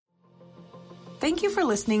Thank you for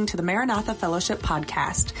listening to the Maranatha Fellowship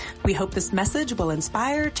podcast. We hope this message will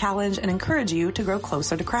inspire, challenge, and encourage you to grow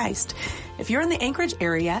closer to Christ. If you're in the Anchorage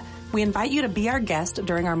area, we invite you to be our guest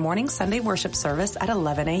during our morning Sunday worship service at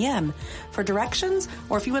 11 a.m. For directions,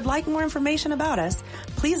 or if you would like more information about us,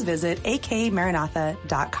 please visit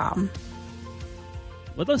akmaranatha.com.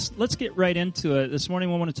 Well, let's get right into it. This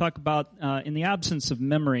morning we want to talk about in the absence of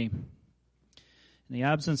memory. In the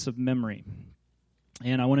absence of memory.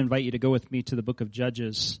 And I want to invite you to go with me to the book of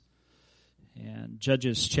Judges. And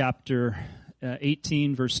Judges chapter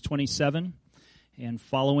 18, verse 27 and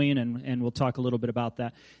following, and we'll talk a little bit about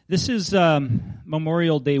that. This is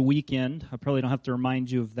Memorial Day weekend. I probably don't have to remind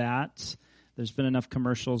you of that. There's been enough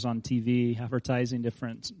commercials on TV advertising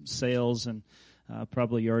different sales, and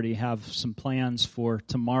probably you already have some plans for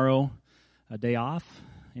tomorrow, a day off.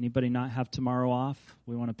 Anybody not have tomorrow off?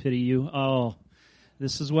 We want to pity you. Oh,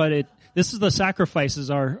 this is the sacrifices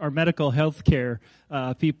our medical health care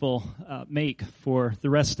people make for the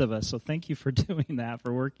rest of us. So thank you for doing that,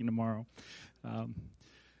 for working tomorrow.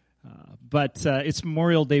 But it's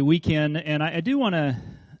Memorial Day weekend, and I do want to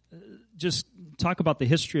just talk about the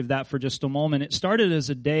history of that for just a moment. It started as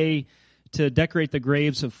a day to decorate the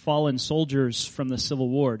graves of fallen soldiers from the Civil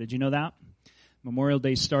War. Did you know that? Memorial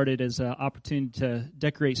Day started as an opportunity to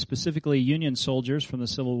decorate specifically Union soldiers from the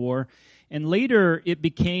Civil War. And later it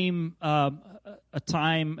became a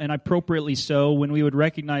time, and appropriately so, when we would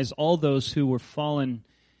recognize all those who were fallen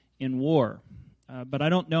in war. But I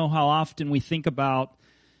don't know how often we think about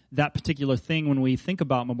that particular thing when we think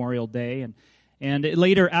about Memorial Day. And it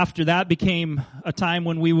later, after that, became a time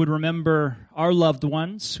when we would remember our loved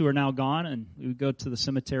ones who are now gone, and we would go to the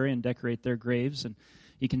cemetery and decorate their graves. And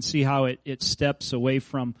you can see how it steps away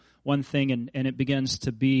from one thing and it begins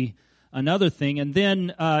to be another thing. And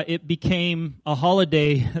then it became a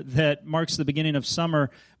holiday that marks the beginning of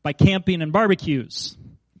summer by camping and barbecues.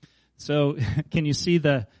 So can you see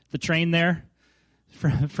the train there?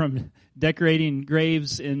 From decorating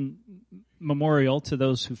graves in memorial to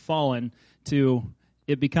those who've fallen, to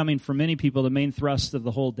it becoming, for many people, the main thrust of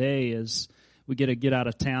the whole day is we get to get out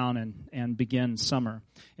of town and begin summer.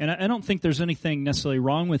 And I don't think there's anything necessarily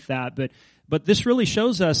wrong with that, but this really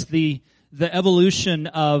shows us the evolution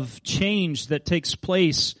of change that takes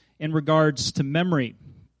place in regards to memory.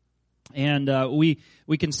 And we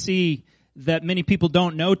can see that many people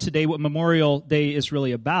don't know today what Memorial Day is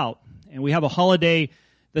really about. And we have a holiday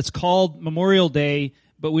that's called Memorial Day,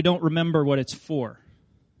 but we don't remember what it's for.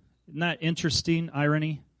 Isn't that interesting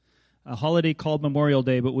irony? A holiday called Memorial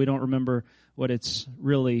Day, but we don't remember what it's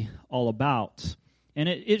really all about. And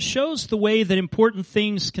it shows the way that important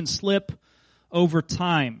things can slip over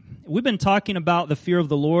time. We've been talking about the fear of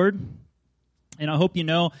the Lord, and I hope you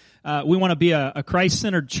know we want to be a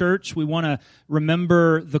Christ-centered church. We want to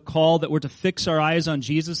remember the call that we're to fix our eyes on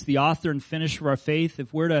Jesus, the author and finisher of our faith.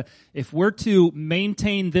 If we're to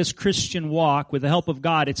maintain this Christian walk with the help of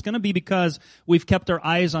God, it's going to be because we've kept our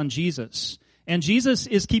eyes on Jesus. And Jesus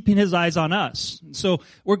is keeping His eyes on us. So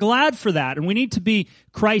we're glad for that, and we need to be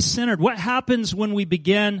Christ-centered. What happens when we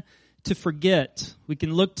begin to forget? We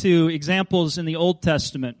can look to examples in the Old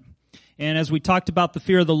Testament. And as we talked about the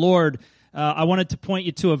fear of the Lord, I wanted to point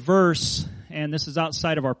you to a verse, and this is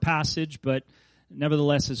outside of our passage, but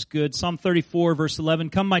nevertheless is good. Psalm 34, verse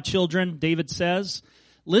 11, "Come, my children," David says,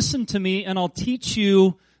 "listen to me, and I'll teach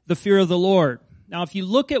you the fear of the Lord." Now, if you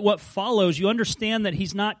look at what follows, you understand that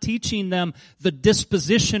he's not teaching them the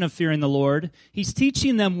disposition of fearing the Lord. He's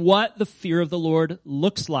teaching them what the fear of the Lord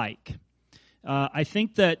looks like. I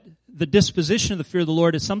think that the disposition of the fear of the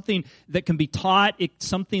Lord is something that can be taught. It's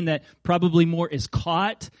something that probably more is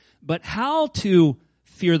caught. But how to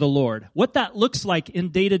fear the Lord, what that looks like in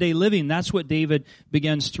day-to-day living, that's what David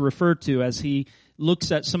begins to refer to as he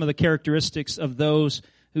looks at some of the characteristics of those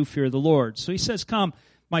who fear the Lord. So he says, "Come,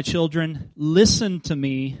 my children, listen to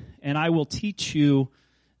me, and I will teach you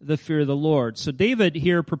the fear of the Lord." So David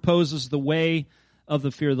here proposes the way of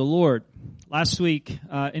the fear of the Lord. Last week,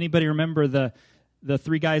 anybody remember the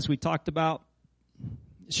three guys we talked about?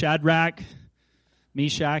 Shadrach,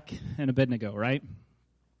 Meshach, and Abednego, right?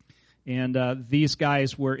 And these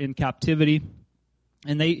guys were in captivity.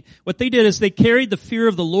 And what they did is they carried the fear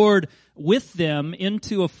of the Lord with them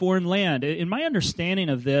into a foreign land. In my understanding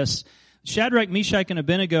of this, Shadrach, Meshach, and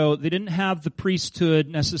Abednego, they didn't have the priesthood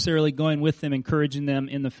necessarily going with them, encouraging them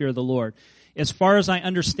in the fear of the Lord. As far as I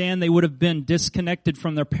understand, they would have been disconnected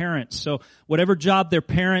from their parents. So whatever job their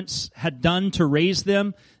parents had done to raise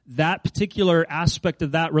them, that particular aspect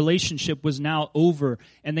of that relationship was now over.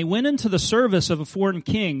 And they went into the service of a foreign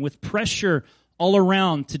king with pressure all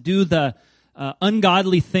around to do the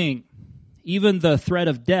ungodly thing, even the threat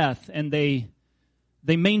of death, and they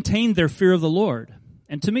they maintained their fear of the Lord.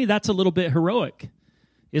 And to me, that's a little bit heroic,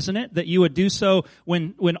 isn't it? That you would do so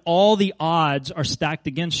when all the odds are stacked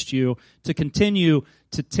against you, to continue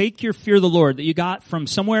to take your fear of the Lord that you got from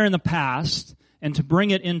somewhere in the past and to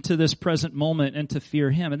bring it into this present moment and to fear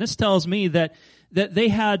Him. And this tells me that they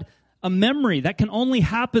had a memory that can only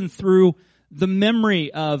happen through the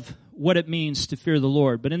memory of what it means to fear the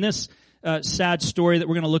Lord. But in this sad story that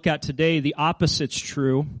we're going to look at today, the opposite's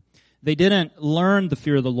true. They didn't learn the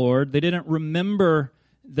fear of the Lord. They didn't remember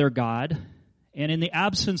their God. And in the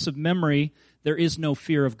absence of memory, there is no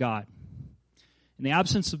fear of God. In the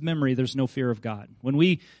absence of memory, there's no fear of God. When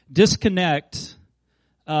we disconnect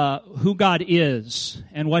who God is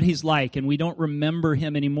and what He's like, and we don't remember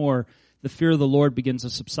Him anymore, the fear of the Lord begins to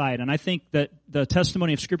subside. And I think that the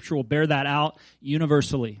testimony of Scripture will bear that out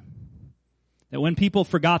universally. That when people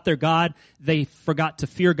forgot their God, they forgot to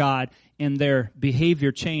fear God, and their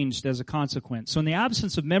behavior changed as a consequence. So in the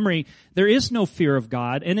absence of memory, there is no fear of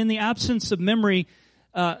God. And in the absence of memory,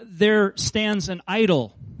 there stands an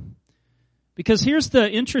idol. Because here's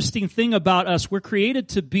the interesting thing about us. We're created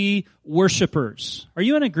to be worshipers. Are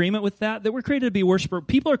you in agreement with that? That we're created to be worshipers.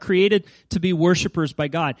 People are created to be worshipers by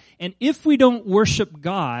God. And if we don't worship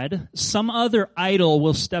God, some other idol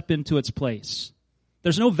will step into its place.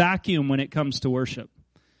 There's no vacuum when it comes to worship.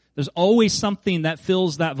 There's always something that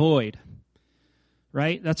fills that void.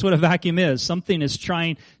 Right? That's what a vacuum is. Something is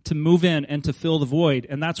trying to move in and to fill the void.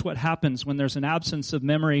 And that's what happens when there's an absence of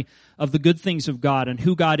memory of the good things of God and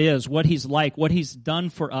who God is, what He's like, what He's done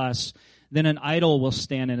for us. Then an idol will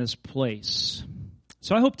stand in His place.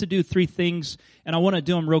 So I hope to do 3 things, and I want to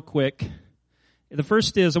do them real quick. The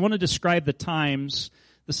first is I want to describe the times.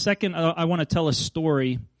 The second, I want to tell a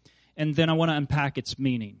story. And then I want to unpack its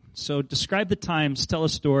meaning. So describe the times, tell a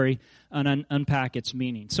story, and unpack its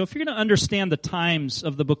meaning. So if you're going to understand the times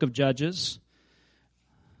of the book of Judges,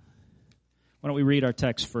 why don't we read our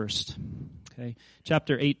text first? Okay,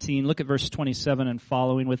 chapter 18, look at verse 27 and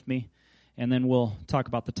following with me, and then we'll talk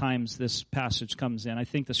about the times this passage comes in. I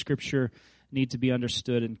think the Scripture need to be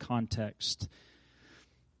understood in context.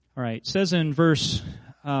 All right, it says in verse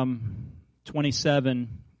 27,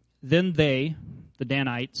 then they... the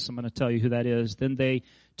Danites, I'm going to tell you who that is. Then they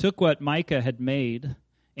took what Micah had made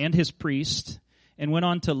and his priest and went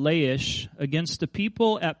on to Laish against a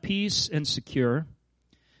people at peace and secure.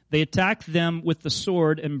 They attacked them with the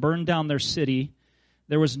sword and burned down their city.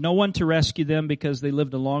 There was no one to rescue them because they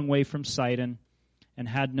lived a long way from Sidon and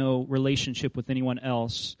had no relationship with anyone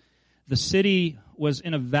else. The city was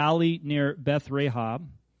in a valley near Beth Rahab.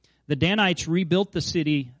 The Danites rebuilt the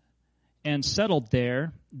city and settled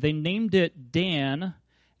there. They named it Dan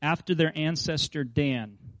after their ancestor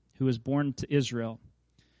Dan, who was born to Israel.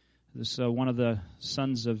 This is one of the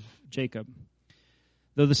sons of Jacob.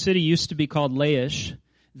 Though the city used to be called Laish,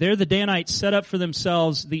 there the Danites set up for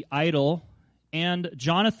themselves the idol, and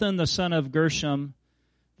Jonathan the son of Gershom,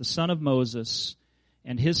 the son of Moses,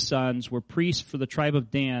 and his sons were priests for the tribe of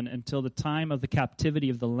Dan until the time of the captivity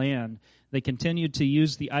of the land. They continued to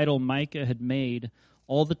use the idol Micah had made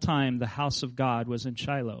all the time the house of God was in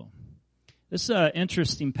Shiloh. This is an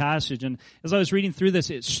interesting passage, and as I was reading through this,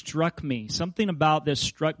 it struck me. Something about this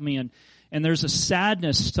struck me, and there's a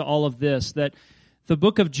sadness to all of this, that the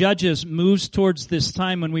book of Judges moves towards this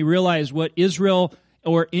time when we realize what Israel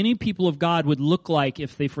or any people of God would look like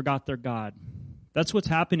if they forgot their God. That's what's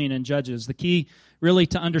happening in Judges. The key really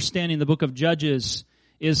to understanding the book of Judges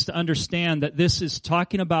is to understand that this is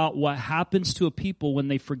talking about what happens to a people when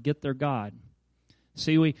they forget their God.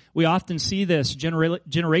 See, we often see this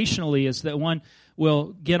generationally, is that one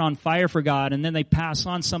will get on fire for God and then they pass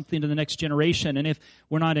on something to the next generation. And if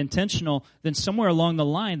we're not intentional, then somewhere along the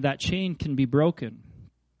line that chain can be broken.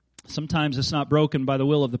 Sometimes it's not broken by the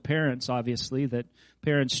will of the parents, obviously, that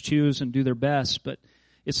parents choose and do their best, but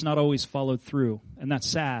it's not always followed through. And that's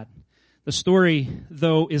sad. The story,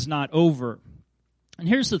 though, is not over. And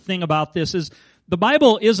here's the thing about this is, the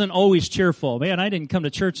Bible isn't always cheerful. Man, I didn't come to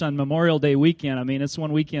church on Memorial Day weekend. I mean, it's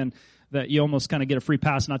one weekend that you almost kind of get a free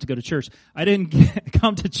pass not to go to church. I didn't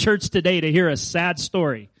come to church today to hear a sad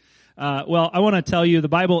story. Well, I want to tell you, the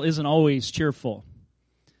Bible isn't always cheerful.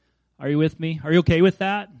 Are you with me? Are you okay with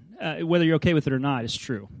that? Whether you're okay with it or not, it's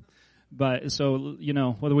true. But so, you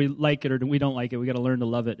know, whether we like it or we don't like it, we got to learn to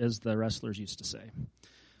love it, as the wrestlers used to say.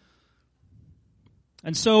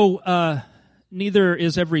 And so, neither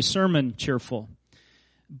is every sermon cheerful.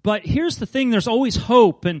 But here's the thing, there's always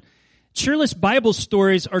hope, and cheerless Bible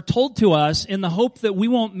stories are told to us in the hope that we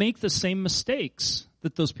won't make the same mistakes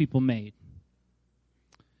that those people made.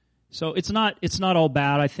 So it's not all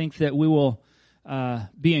bad. I think that we will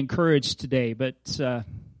be encouraged today, but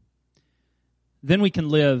then we can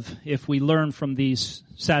live, if we learn from these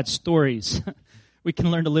sad stories, we can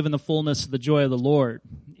learn to live in the fullness of the joy of the Lord.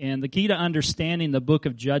 And the key to understanding the book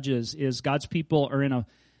of Judges is God's people are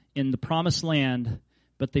in the promised land,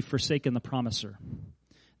 but they've forsaken the promiser.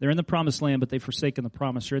 They're in the promised land, but they've forsaken the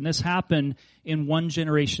promiser. And this happened in one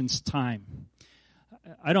generation's time.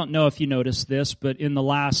 I don't know if you noticed this, but in the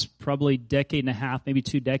last probably decade and a half, maybe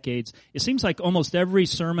 2 decades, it seems like almost every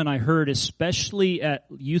sermon I heard, especially at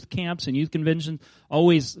youth camps and youth conventions,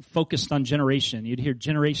 always focused on generation. You'd hear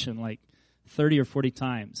generation like 30 or 40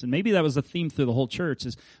 times. And maybe that was the theme through the whole church,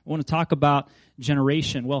 is I want to talk about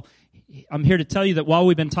generation. Well, I'm here to tell you that while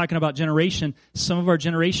we've been talking about generation, some of our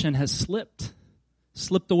generation has slipped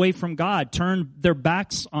away from God, turned their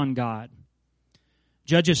backs on God.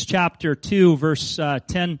 Judges chapter 2, verse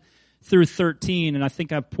 10 through 13, and I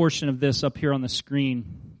think I have a portion of this up here on the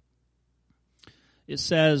screen. It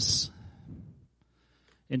says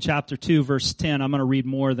in chapter 2, verse 10, I'm going to read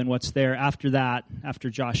more than what's there. After that, after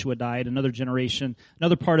Joshua died, another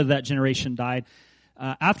part of that generation died.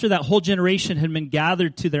 After that whole generation had been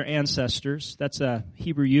gathered to their ancestors, that's a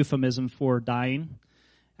Hebrew euphemism for dying.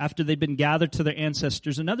 After they'd been gathered to their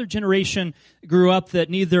ancestors, another generation grew up that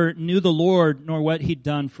neither knew the Lord nor what He'd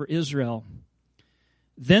done for Israel.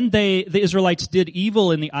 Then the Israelites did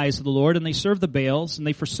evil in the eyes of the Lord, and they served the Baals, and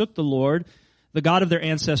they forsook the Lord, the God of their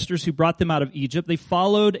ancestors who brought them out of Egypt. They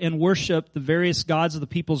followed and worshiped the various gods of the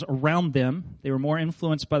peoples around them. They were more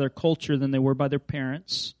influenced by their culture than they were by their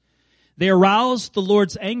parents. They aroused the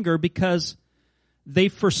Lord's anger because they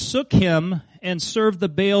forsook Him and served the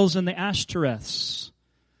Baals and the Ashtoreths.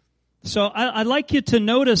 So I'd like you to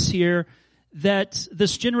notice here that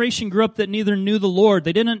this generation grew up that neither knew the Lord.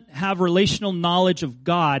 They didn't have relational knowledge of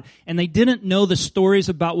God, and they didn't know the stories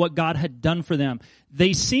about what God had done for them.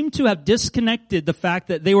 They seem to have disconnected the fact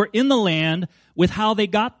that they were in the land with how they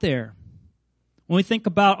got there. When we think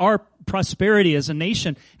about our prosperity as a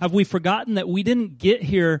nation, have we forgotten that we didn't get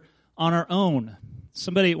here on our own?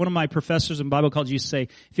 One of my professors in Bible college used to say,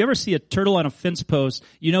 if you ever see a turtle on a fence post,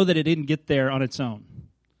 you know that it didn't get there on its own.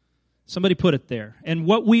 Somebody put it there. And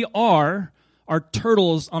what we are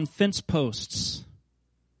turtles on fence posts.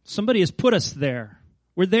 Somebody has put us there.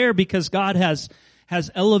 We're there because God has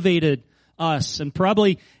elevated us, and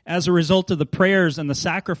probably as a result of the prayers and the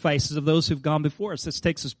sacrifices of those who've gone before us. This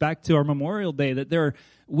takes us back to our Memorial Day, that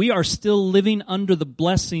we are still living under the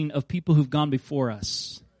blessing of people who've gone before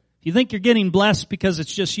us. If you think you're getting blessed because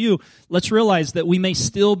it's just you, let's realize that we may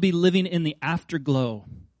still be living in the afterglow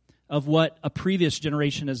of what a previous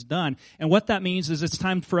generation has done. And what that means is it's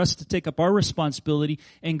time for us to take up our responsibility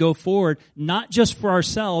and go forward, not just for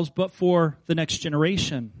ourselves, but for the next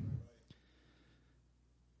generation.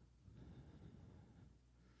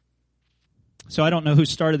 So I don't know who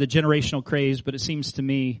started the generational craze, but it seems to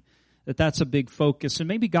me that that's a big focus. And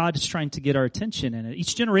maybe God is trying to get our attention in it.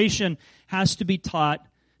 Each generation has to be taught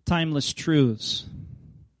timeless truths.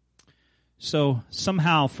 So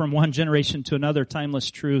somehow from one generation to another, timeless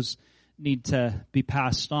truths need to be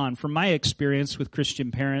passed on. From my experience with Christian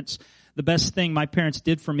parents, the best thing my parents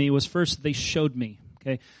did for me was first they showed me.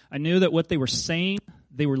 Okay, I knew that what they were saying,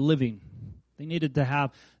 they were living. They needed to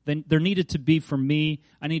have, there needed to be for me,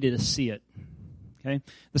 I needed to see it. Okay,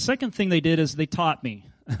 the second thing they did is they taught me.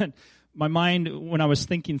 My mind, when I was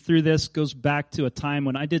thinking through this, goes back to a time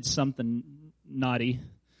when I did something naughty.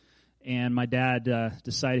 And my dad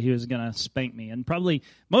decided he was going to spank me. And probably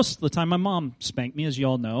most of the time my mom spanked me, as you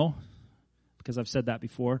all know, because I've said that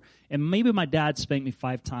before. And maybe my dad spanked me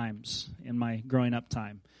 5 times in my growing up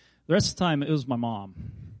time. The rest of the time it was my mom.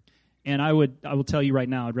 And I will tell you right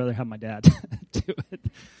now, I'd rather have my dad do it.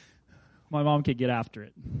 My mom could get after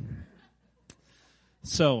it.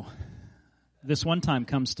 So this one time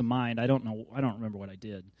comes to mind. I don't remember what I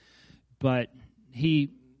did. But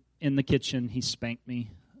in the kitchen, he spanked me.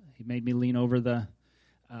 He made me lean over the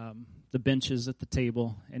benches at the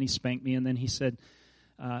table, and he spanked me. And then he said,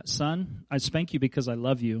 son, I spank you because I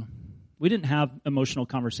love you. We didn't have emotional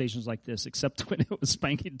conversations like this, except when it was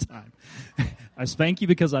spanking time. I spank you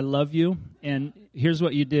because I love you, and here's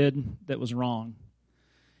what you did that was wrong.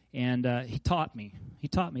 And he taught me.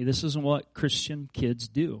 This isn't what Christian kids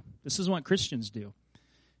do. This isn't what Christians do.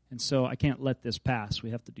 And so I can't let this pass.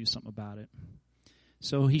 We have to do something about it.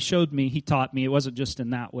 So he showed me, he taught me. It wasn't just in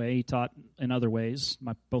that way. He taught in other ways.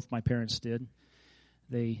 Both my parents did.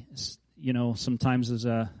 They, sometimes as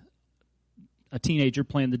a teenager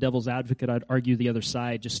playing the devil's advocate, I'd argue the other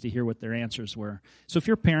side just to hear what their answers were. So if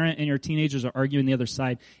you're a parent and your teenagers are arguing the other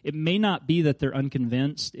side, it may not be that they're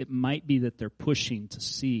unconvinced. It might be that they're pushing to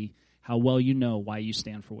see how well you know why you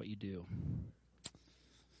stand for what you do.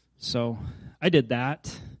 So I did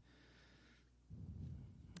that.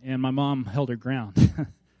 And my mom held her ground.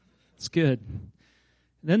 It's good.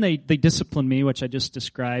 Then they disciplined me, which I just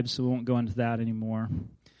described, so we won't go into that anymore.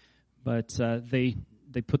 But they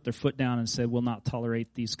put their foot down and said, we'll not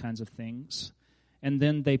tolerate these kinds of things. And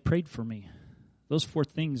then they prayed for me. Those 4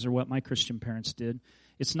 things are what my Christian parents did.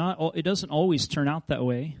 It doesn't always turn out that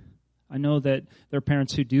way. I know that there are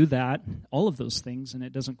parents who do that, all of those things, and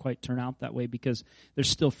it doesn't quite turn out that way because there's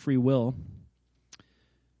still free will.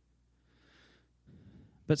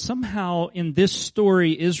 But somehow in this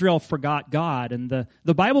story, Israel forgot God, and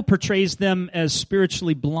the Bible portrays them as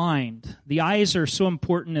spiritually blind. The eyes are so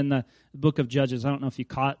important in the book of Judges. I don't know if you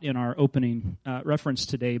caught in our opening reference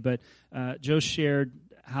today, but Joe shared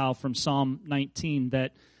how from Psalm 19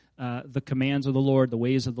 that the commands of the Lord, the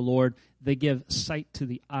ways of the Lord, they give sight to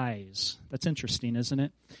the eyes. That's interesting, isn't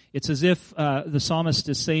it? It's as if the psalmist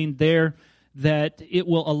is saying there that it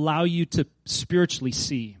will allow you to spiritually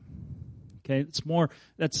see. Okay,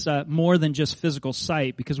 that's more than just physical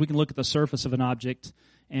sight, because we can look at the surface of an object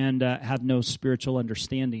and have no spiritual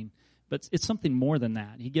understanding. But it's something more than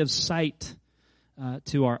that. He gives sight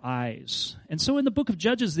to our eyes. And so in the book of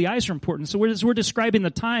Judges, the eyes are important. So as we're describing the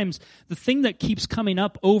times, the thing that keeps coming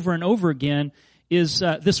up over and over again is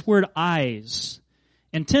this word eyes.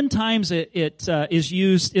 And 10 times it is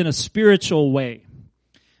used in a spiritual way.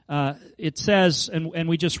 It says, and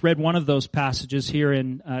we just read one of those passages here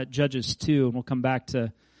in Judges 2, and we'll come back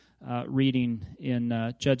to reading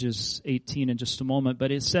in Judges 18 in just a moment,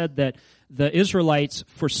 but it said that the Israelites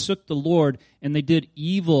forsook the Lord, and they did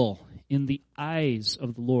evil in the eyes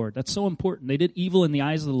of the Lord. That's so important. They did evil in the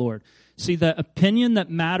eyes of the Lord. See, the opinion that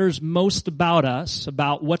matters most about us,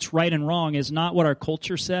 about what's right and wrong, is not what our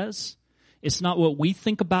culture says. It's not what we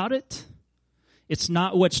think about it. It's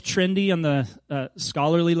not what's trendy on the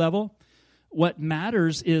scholarly level. What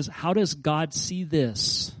matters is, how does God see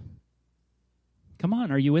this? Come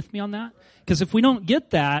on, are you with me on that? Because if we don't get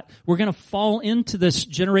that, we're going to fall into this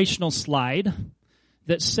generational slide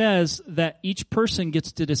that says that each person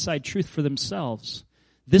gets to decide truth for themselves.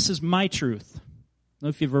 This is my truth. I don't know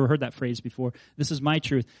if you've ever heard that phrase before. This is my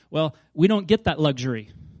truth. Well, we don't get that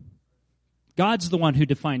luxury. God's the one who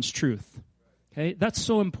defines truth. Okay, that's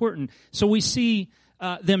so important. So we see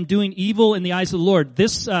them doing evil in the eyes of the Lord.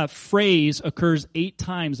 This phrase occurs 8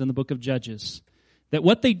 times in the book of Judges. That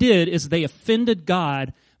what they did is they offended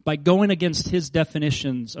God by going against His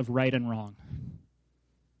definitions of right and wrong.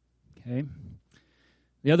 Okay.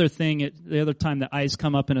 The other time that eyes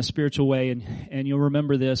come up in a spiritual way, and you'll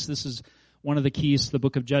remember this is one of the keys to the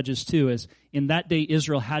book of Judges too, is in that day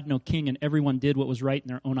Israel had no king, and everyone did what was right in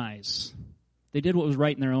their own eyes. They did what was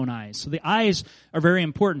right in their own eyes. So the eyes are very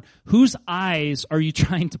important. Whose eyes are you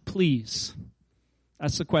trying to please?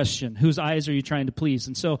 That's the question. Whose eyes are you trying to please?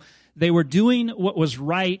 And so they were doing what was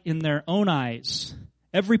right in their own eyes.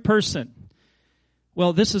 Every person.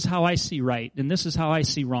 Well, this is how I see right, and this is how I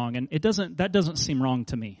see wrong, and that doesn't seem wrong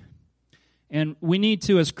to me. And we need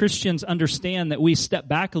to, as Christians, understand that we step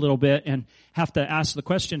back a little bit and have to ask the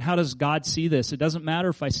question, how does God see this? It doesn't matter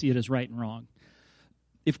if I see it as right and wrong.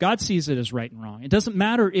 If God sees it as right and wrong. It doesn't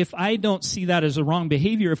matter if I don't see that as a wrong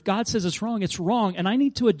behavior. If God says it's wrong, and I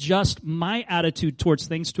need to adjust my attitude towards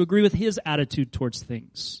things to agree with His attitude towards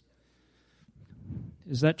things.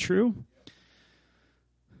 Is that true?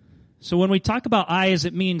 So when we talk about eyes,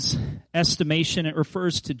 it means estimation. It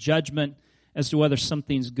refers to judgment as to whether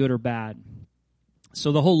something's good or bad.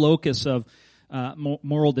 So the whole locus of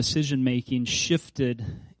moral decision-making shifted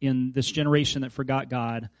in this generation that forgot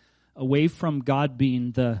God away from God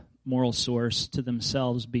being the moral source to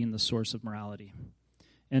themselves being the source of morality.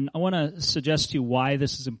 And I want to suggest to you why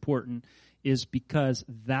this is important is because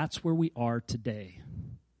that's where we are today.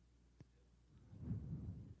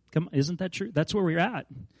 Come, isn't that true? That's where we're at.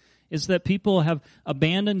 Is that people have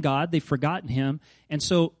abandoned God, they've forgotten Him, and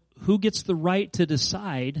so who gets the right to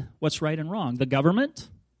decide what's right and wrong? The government?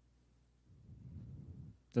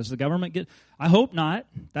 Does the government get... I hope not.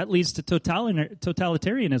 That leads to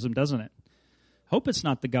totalitarianism, doesn't it? I hope it's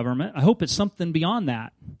not the government. I hope it's something beyond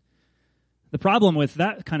that. The problem with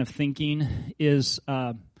that kind of thinking is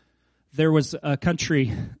there was a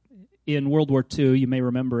country in World War II, you may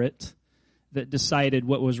remember it, that decided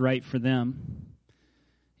what was right for them.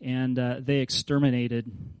 And they exterminated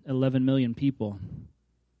 11 million people.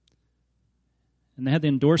 And they had the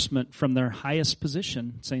endorsement from their highest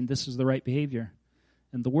position saying this is the right behavior.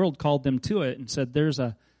 And the world called them to it and said there's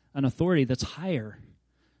an authority that's higher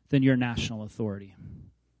than your national authority.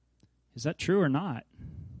 Is that true or not?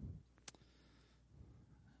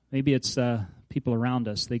 Maybe it's people around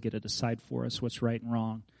us. They get to decide for us what's right and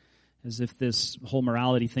wrong. as if this whole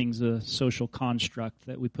morality thing's a social construct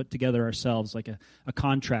that we put together ourselves, like a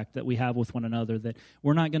contract that we have with one another, that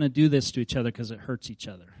we're not going to do this to each other because it hurts each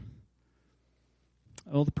other.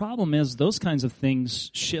 Well, the problem is those kinds of things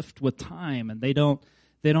shift with time, and they don't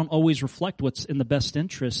always reflect what's in the best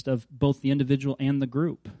interest of both the individual and the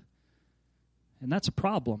group. And that's a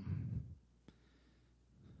problem.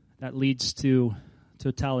 That leads to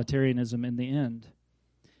totalitarianism in the end.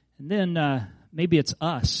 And then maybe it's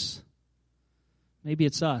us. Maybe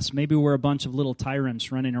it's us. Maybe we're a bunch of little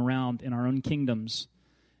tyrants running around in our own kingdoms.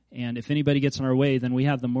 And if anybody gets in our way, then we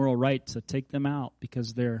have the moral right to take them out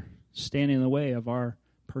because they're standing in the way of our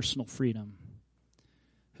personal freedom.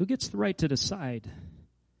 Who gets the right to decide?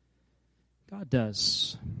 God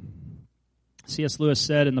does. C.S. Lewis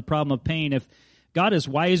said in The Problem of Pain, if God is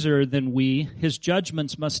wiser than we, his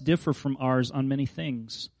judgments must differ from ours on many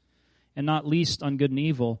things, and not least on good and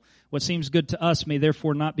evil. What seems good to us may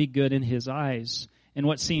therefore not be good in his eyes, and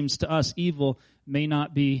what seems to us evil may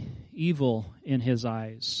not be evil in his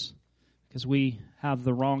eyes, because we have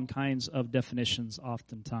the wrong kinds of definitions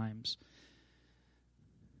oftentimes.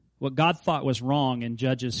 What God thought was wrong in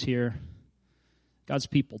Judges here, God's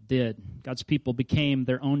people did. God's people became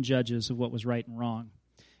their own judges of what was right and wrong.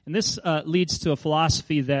 And this leads to a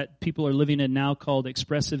philosophy that people are living in now called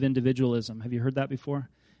expressive individualism. Have you heard that before?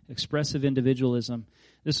 Expressive individualism.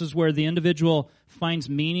 This is where the individual finds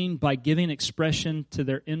meaning by giving expression to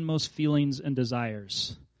their inmost feelings and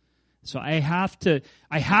desires. So I have to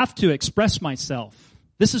express myself.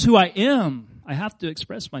 This is who I am. I have to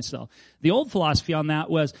express myself. The old philosophy on that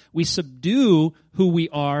was we subdue who we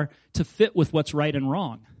are to fit with what's right and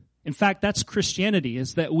wrong. In fact, that's Christianity,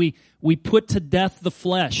 is that we put to death the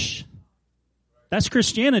flesh. That's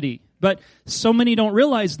Christianity. But so many don't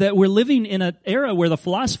realize that we're living in an era where the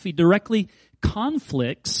philosophy directly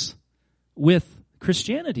conflicts with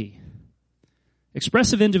Christianity.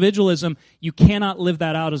 Expressive individualism, you cannot live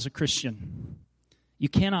that out as a Christian. You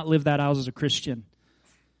cannot live that out as a Christian.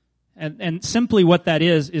 And simply what that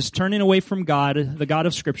is turning away from God, the God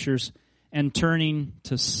of Scriptures, and turning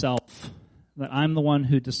to self. That I'm the one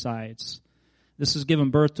who decides. This has given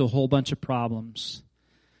birth to a whole bunch of problems.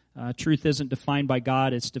 Truth isn't defined by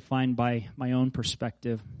God, it's defined by my own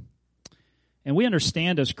perspective. And we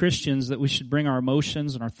understand as Christians that we should bring our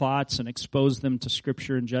emotions and our thoughts and expose them to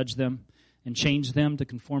Scripture and judge them and change them to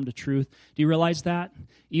conform to truth. Do you realize that?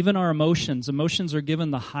 Even our emotions are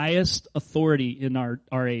given the highest authority in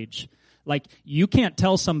our age. Like, you can't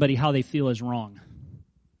tell somebody how they feel is wrong.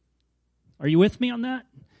 Are you with me on that?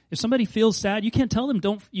 If somebody feels sad, you can't tell them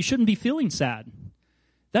you shouldn't be feeling sad.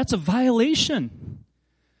 That's a violation.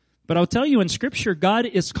 But I'll tell you, in Scripture, God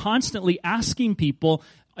is constantly asking people,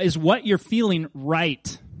 is what you're feeling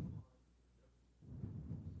right?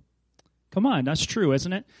 Come on, that's true,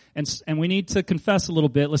 isn't it? And we need to confess a little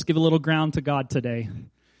bit. Let's give a little ground to God today.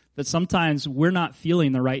 That sometimes we're not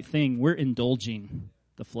feeling the right thing. We're indulging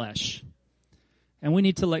the flesh. And we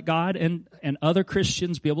need to let God and other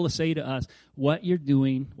Christians be able to say to us, what you're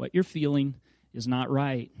doing, what you're feeling is not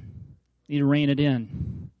right. You need to rein it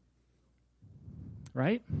in.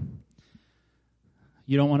 Right?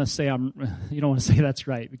 You don't want to say that's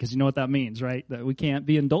right, because you know what that means, right? That we can't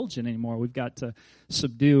be indulgent anymore. We've got to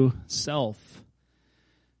subdue self.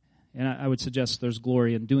 And I would suggest there's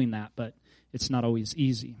glory in doing that, but it's not always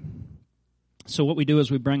easy. So what we do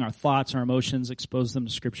is we bring our thoughts, our emotions, expose them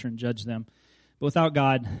to Scripture and judge them. But without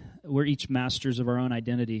God, we're each masters of our own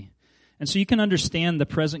identity. And so you can understand the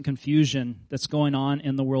present confusion that's going on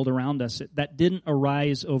in the world around us. That didn't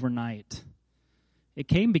arise overnight. It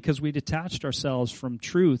came because we detached ourselves from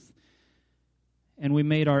truth and we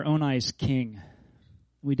made our own eyes king.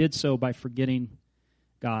 We did so by forgetting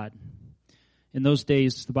God. In those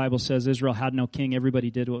days, the Bible says Israel had no king. Everybody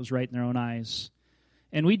did what was right in their own eyes.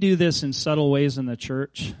 And we do this in subtle ways in the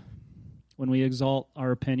church when we exalt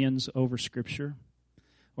our opinions over Scripture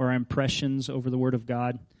or our impressions over the Word of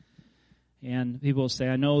God. And people will say,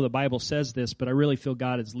 I know the Bible says this, but I really feel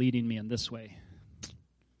God is leading me in this way.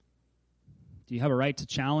 Do you have a right to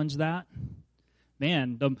challenge that?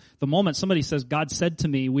 Man, the moment somebody says, God said to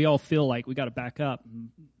me, we all feel like we got to back up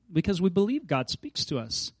because we believe God speaks to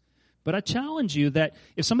us. But I challenge you that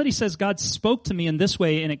if somebody says, God spoke to me in this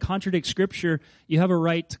way and it contradicts Scripture, you have a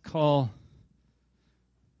right to call,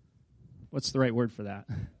 what's the right word for that?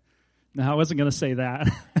 No, I wasn't going to say that.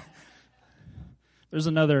 There's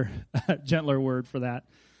another gentler word for that.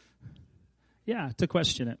 Yeah, to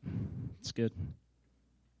question it. It's good.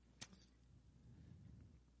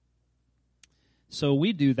 So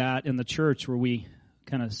we do that in the church where we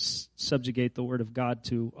kind of subjugate the Word of God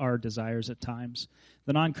to our desires at times.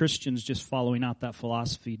 The non-Christians just following out that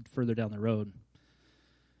philosophy further down the road.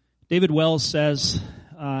 David Wells says,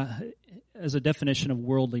 as a definition of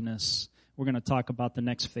worldliness, we're going to talk about the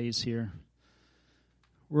next phase here.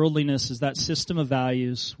 Worldliness is that system of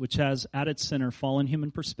values which has at its center fallen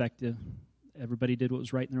human perspective. Everybody did what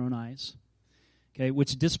was right in their own eyes. Okay,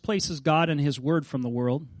 which displaces God and His Word from the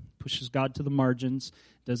world, pushes God to the margins,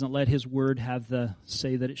 doesn't let His Word have the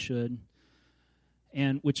say that it should,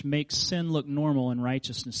 and which makes sin look normal and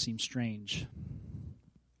righteousness seem strange.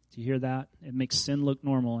 Do you hear that? It makes sin look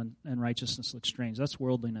normal and righteousness look strange. That's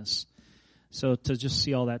worldliness. So to just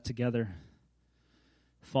see all that together,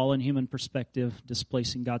 fallen human perspective,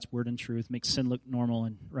 displacing God's Word and truth, makes sin look normal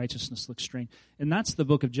and righteousness look strange. And that's the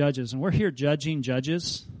book of Judges. And we're here judging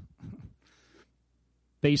judges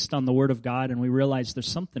based on the Word of God, and we realize there's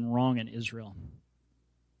something wrong in Israel.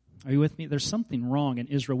 Are you with me? There's something wrong in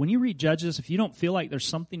Israel. When you read Judges, if you don't feel like there's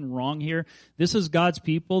something wrong here, this is God's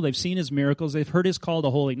people. They've seen His miracles. They've heard His call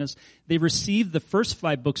to holiness. They've received the first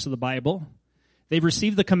 5 books of the Bible. They've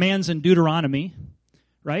received the commands in Deuteronomy,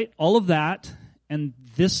 right? All of that, and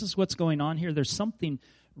this is what's going on here. There's something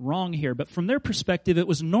wrong here. But from their perspective, it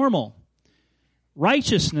was normal.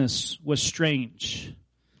 Righteousness was strange.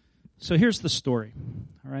 So here's the story,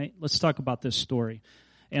 all right? Let's talk about this story.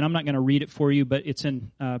 And I'm not going to read it for you, but it's in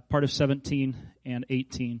part of 17 and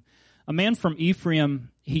 18. A man from Ephraim,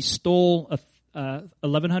 he stole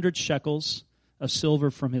 1,100 shekels of silver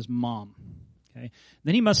from his mom. Okay.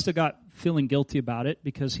 Then he must have got feeling guilty about it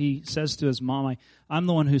because he says to his mom, I'm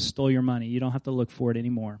the one who stole your money. You don't have to look for it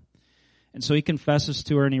anymore. And so he confesses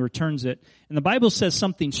to her and he returns it. And the Bible says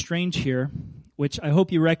something strange here, which I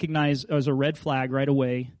hope you recognize as a red flag right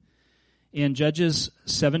away. In Judges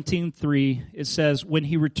 17:3, it says, when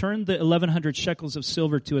he returned the 1,100 shekels of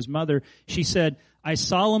silver to his mother, she said, I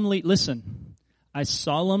solemnly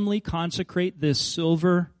consecrate this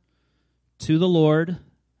silver to the Lord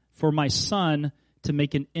for my son to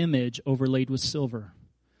make an image overlaid with silver.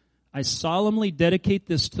 I solemnly dedicate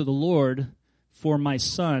this to the Lord for my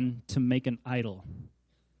son to make an idol.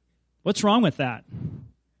 What's wrong with that?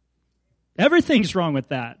 Everything's wrong with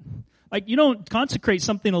that. Like, you don't consecrate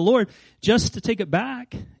something to the Lord just to take it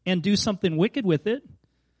back and do something wicked with it.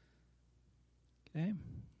 Okay?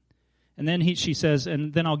 And then she says,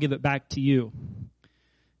 and then I'll give it back to you.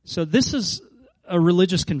 So this is a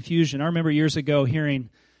religious confusion. I remember years ago hearing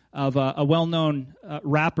of a well-known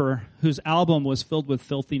rapper whose album was filled with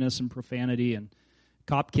filthiness and profanity and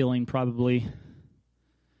cop killing probably.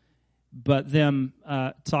 But them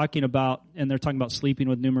talking about, and they're talking about sleeping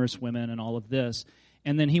with numerous women and all of this.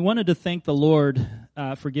 And then he wanted to thank the Lord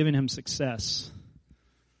for giving him success.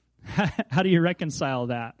 How do you reconcile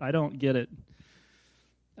that? I don't get it.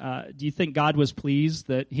 Do you think God was pleased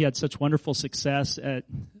that he had such wonderful success at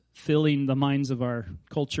filling the minds of our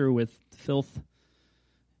culture with filth?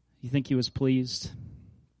 You think he was pleased?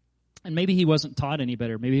 And maybe he wasn't taught any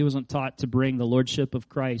better. Maybe he wasn't taught to bring the lordship of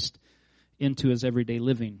Christ into his everyday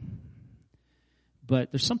living.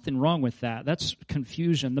 But there's something wrong with that. That's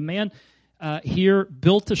confusion. The man here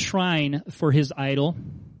built a shrine for his idol,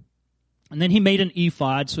 and then he made an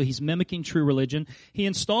ephod, so he's mimicking true religion. He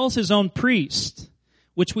installs his own priest,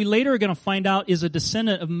 which we later are going to find out is a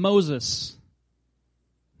descendant of Moses.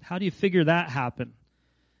 How do you figure that happened?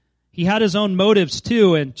 He had his own motives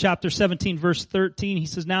too. In chapter 17, verse 13, he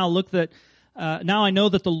says, now I know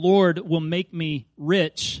that the Lord will make me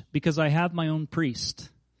rich because I have my own priest.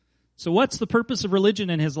 So what's the purpose of religion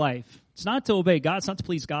in his life? It's not to obey God. It's not to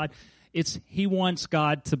please God. He wants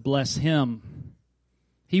God to bless him.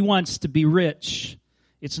 He wants to be rich.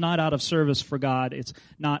 It's not out of service for God. It's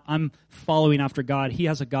not, I'm following after God. He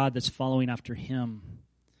has a God that's following after him.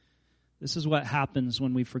 This is what happens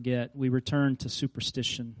when we forget. We return to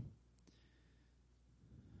superstition.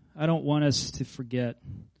 I don't want us to forget.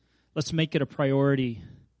 Let's make it a priority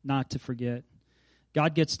not to forget.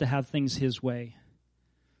 God gets to have things his way.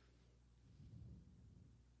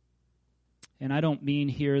 And I don't mean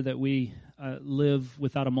here that we live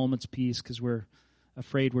without a moment's peace because we're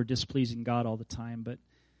afraid we're displeasing God all the time. But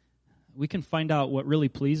we can find out what really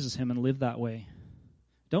pleases him and live that way.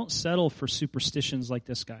 Don't settle for superstitions like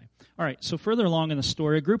this guy. All right, so further along in the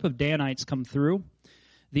story, a group of Danites come through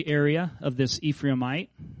the area of this Ephraimite.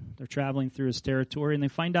 They're traveling through his territory, and they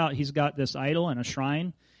find out he's got this idol and a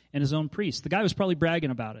shrine and his own priest. The guy was probably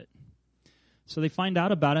bragging about it. So they find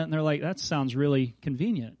out about it, and they're like, that sounds really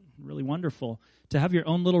convenient. Really wonderful to have your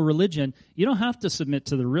own little religion. You don't have to submit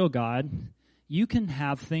to the real God. You can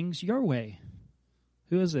have things your way.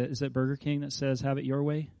 Who is it? Is it Burger King that says, have it your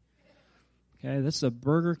way? Okay, this is a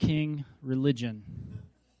Burger King religion.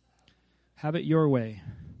 Have it your way.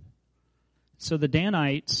 So the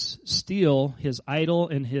Danites steal his idol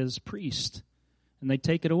and his priest, and they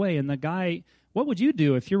take it away. And the guy, what would you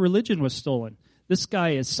do if your religion was stolen? This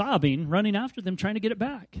guy is sobbing, running after them, trying to get it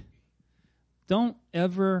back. Don't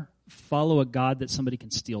ever follow a God that somebody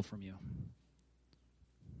can steal from you.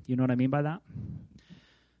 You know what I mean by that?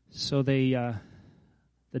 So they,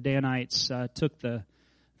 the Danites took the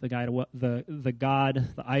guy to the god,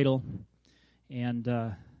 the idol,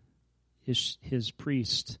 and his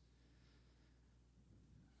priest.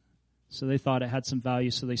 So they thought it had some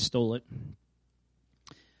value, so they stole it.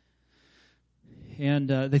 And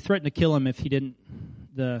they threatened to kill him if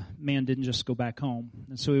the man didn't just go back home.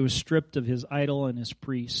 And so he was stripped of his idol and his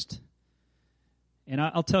priest. And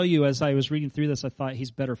I'll tell you, as I was reading through this, I thought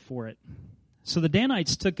he's better for it. So the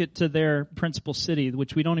Danites took it to their principal city,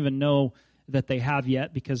 which we don't even know that they have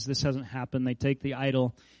yet because this hasn't happened. They take the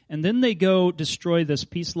idol, and then they go destroy this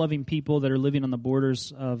peace-loving people that are living on the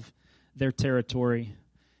borders of their territory.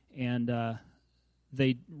 And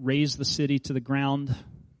they raze the city to the ground.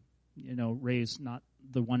 You know, raze, not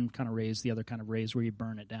the one kind of raze, the other kind of raze where you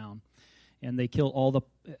burn it down. And they kill all the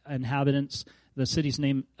inhabitants. The city's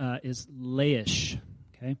name is Laish.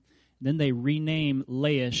 Okay, then they rename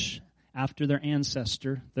Laish after their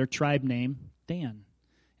ancestor, their tribe name, Dan.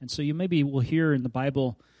 And so you maybe will hear in the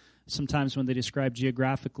Bible sometimes when they describe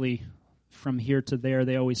geographically from here to there,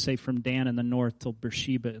 they always say from Dan in the north till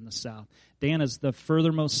Beersheba in the south. Dan is the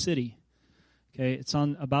furthermost city. Okay, it's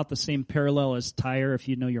on about the same parallel as Tyre, if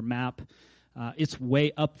you know your map. It's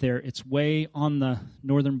way up there. It's way on the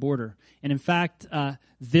northern border. And in fact,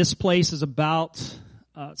 this place is about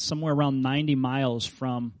somewhere around 90 miles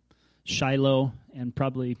from Shiloh and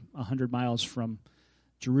probably 100 miles from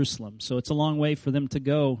Jerusalem. So it's a long way for them to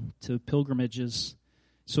go to pilgrimages.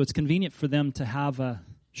 So it's convenient for them to have a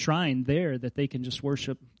shrine there that they can just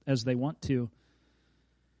worship as they want to.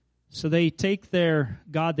 So they take their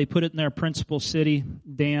God, they put it in their principal city,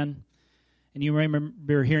 Dan. And you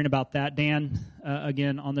remember hearing about that. Dan,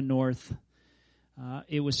 again, on the north.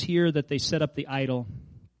 It was here that they set up the idol.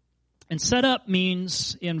 And set up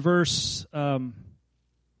means in verse, what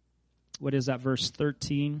is that, verse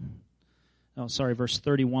 13? Oh, sorry, verse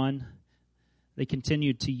 31. They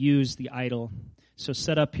continued to use the idol. So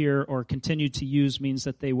set up here or continued to use means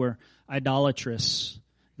that they were idolatrous.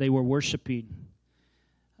 They were worshiping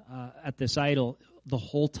at this idol the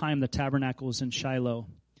whole time the tabernacle was in Shiloh.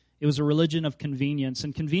 It was a religion of convenience.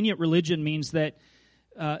 And convenient religion means that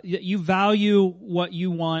you value what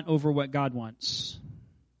you want over what God wants.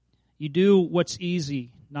 You do what's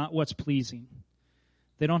easy, not what's pleasing.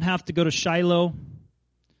 They don't have to go to Shiloh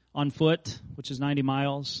on foot, which is 90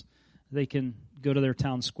 miles. They can go to their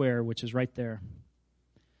town square, which is right there.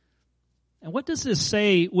 And what does this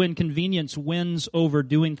say when convenience wins over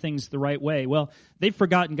doing things the right way? Well, they've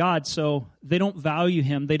forgotten God, so they don't value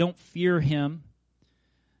Him. They don't fear Him.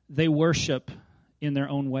 They worship in their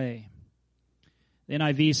own way. The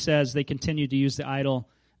NIV says they continued to use the idol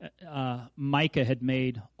Micah had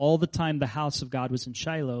made all the time the house of God was in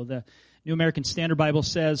Shiloh. The New American Standard Bible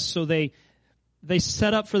says, so they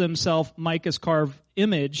set up for themselves Micah's carved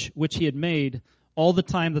image, which he had made, all the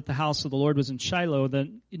time that the house of the Lord was in Shiloh.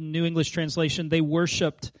 The New English translation, they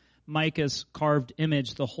worshipped Micah's carved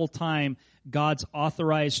image the whole time God's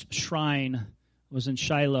authorized shrine was in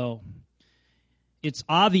Shiloh. It's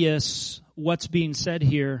obvious what's being said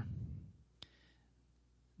here.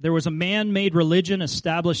 There was a man-made religion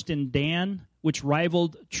established in Dan, which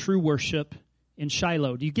rivaled true worship in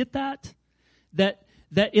Shiloh. Do you get that? That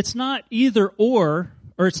it's not either or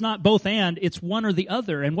it's not both and, it's one or the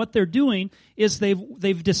other. And what they're doing is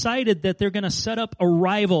they've decided that they're going to set up a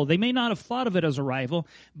rival. They may not have thought of it as a rival,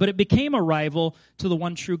 but it became a rival to the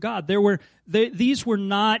one true God. These were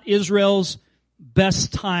not Israel's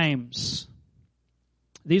best times.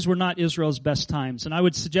 These were not Israel's best times. And I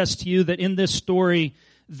would suggest to you that in this story,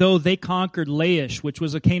 though they conquered Laish, which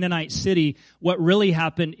was a Canaanite city, what really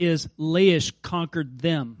happened is Laish conquered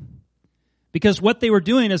them. Because what they were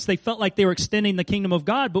doing is they felt like they were extending the kingdom of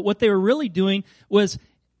God, but what they were really doing was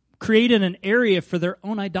creating an area for their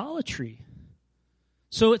own idolatry.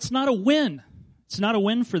 So it's not a win. It's not a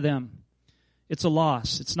win for them. It's a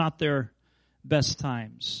loss. It's not their best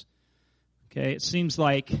times. Okay, it seems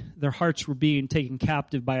like their hearts were being taken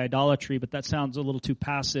captive by idolatry, but that sounds a little too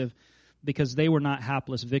passive because they were not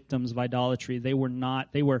hapless victims of idolatry. They were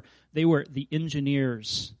the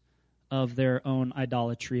engineers of their own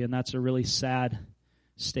idolatry, and that's a really sad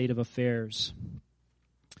state of affairs.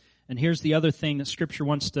 And here's the other thing that Scripture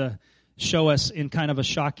wants to show us in kind of a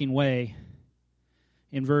shocking way.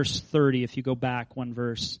 in verse 30, if you go back one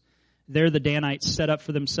verse. There the Danites set up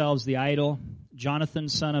for themselves the idol, Jonathan,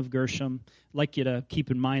 son of Gershom. I'd like you to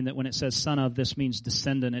keep in mind that when it says son of, this means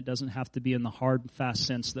descendant. It doesn't have to be in the hard and fast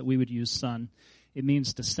sense that we would use son. It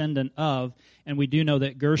means descendant of, and we do know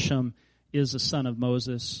that Gershom is a son of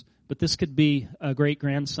Moses, but this could be a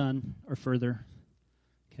great-grandson or further.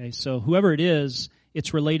 Okay, so whoever it is,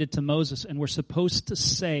 it's related to Moses, and we're supposed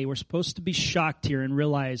to be shocked here and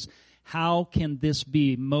realize, how can this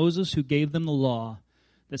be? Moses, who gave them the law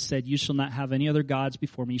that said, you shall not have any other gods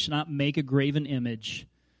before me, you shall not make a graven image.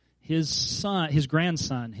 His son, his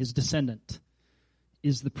grandson, his descendant,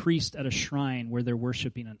 is the priest at a shrine where they're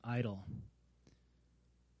worshiping an idol.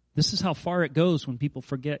 This is how far it goes when people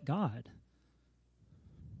forget God.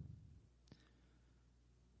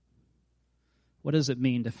 What does it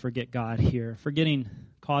mean to forget God here? Forgetting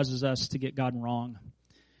causes us to get God wrong.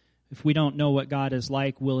 If we don't know what God is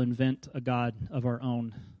like, we'll invent a God of our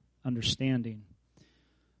own understanding.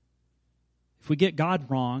 If we get God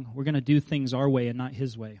wrong, we're going to do things our way and not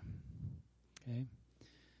His way. Okay?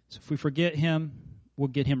 So if we forget Him, we'll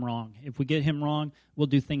get Him wrong. If we get Him wrong, we'll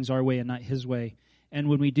do things our way and not His way. And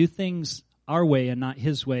when we do things our way and not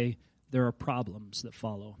His way, there are problems that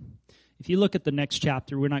follow. If you look at the next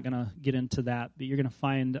chapter, we're not going to get into that, but you're going to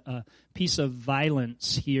find a piece of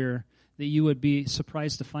violence here that you would be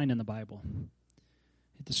surprised to find in the Bible.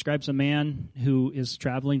 It describes a man who is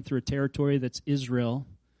traveling through a territory that's Israel,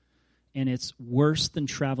 and it's worse than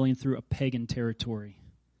traveling through a pagan territory.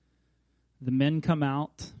 The men come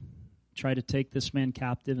out, try to take this man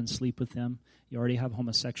captive and sleep with him. You already have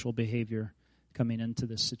homosexual behavior coming into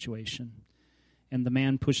this situation. And the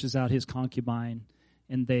man pushes out his concubine,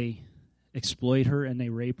 and they exploit her and they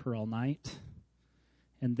rape her all night.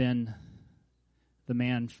 And then the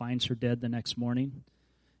man finds her dead the next morning,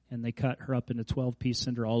 and they cut her up into 12-piece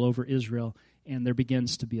cinder all over Israel, and there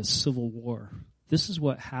begins to be a civil war. This is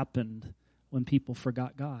what happened when people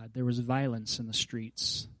forgot God. There was violence in the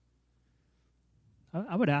streets.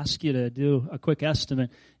 I would ask you to do a quick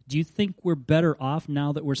estimate. Do you think we're better off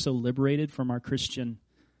now that we're so liberated from our Christian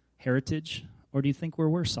heritage, or do you think we're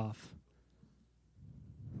worse off?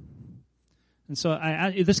 And so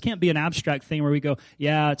this can't be an abstract thing where we go,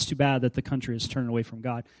 yeah, it's too bad that the country is turning away from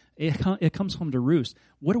God. It comes home to roost.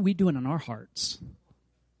 What are we doing in our hearts?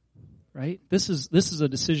 Right? This is a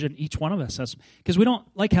decision each one of us has. Because we don't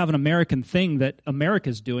like have an American thing that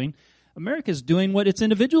America's doing. America's doing what its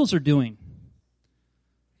individuals are doing.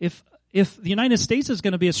 If the United States is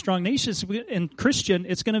going to be a strong nation and Christian,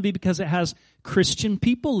 it's going to be because it has Christian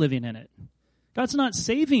people living in it. God's not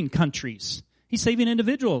saving countries. He's saving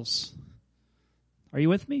individuals. Are you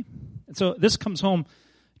with me? And so this comes home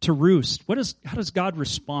to roost. How does God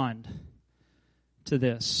respond to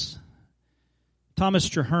this? Thomas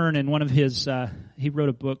Traherne, in one of his, he wrote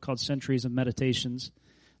a book called Centuries of Meditations.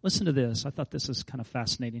 Listen to this. I thought this is kind of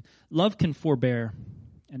fascinating. Love can forbear.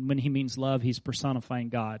 And when he means love, he's personifying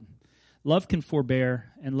God. Love can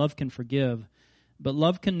forbear and love can forgive. But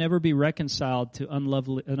love can never be reconciled to an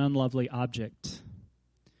unlovely object.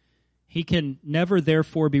 He can never,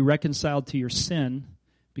 therefore, be reconciled to your sin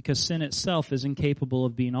because sin itself is incapable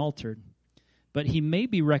of being altered. But he may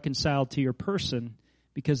be reconciled to your person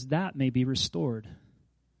because that may be restored.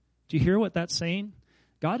 Do you hear what that's saying?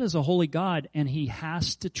 God is a holy God, and He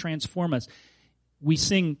has to transform us. We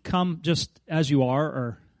sing, "Come just as you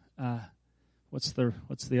are," or what's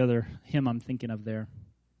the other hymn I'm thinking of there?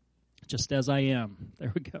 Just as I am.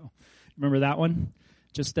 There we go. Remember that one?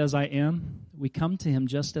 Just as I am. We come to Him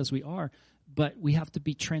just as we are, but we have to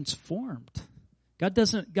be transformed.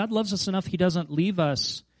 God loves us enough. He doesn't leave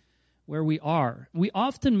us where we are. We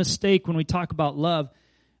often mistake, when we talk about love,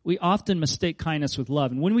 we often mistake kindness with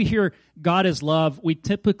love. And when we hear God is love, we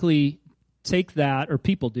typically take that, or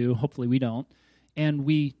people do, hopefully we don't, and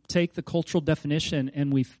we take the cultural definition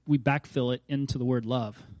and we backfill it into the word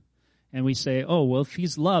love. And we say, oh, well, if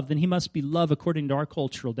He's love, then He must be love according to our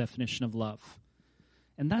cultural definition of love.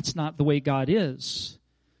 And that's not the way God is.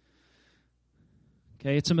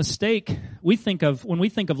 Okay, it's a mistake. When we think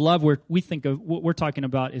of love, we think of what we're talking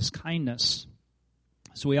about is kindness.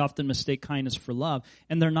 So we often mistake kindness for love,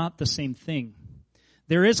 and they're not the same thing.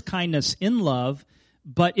 There is kindness in love,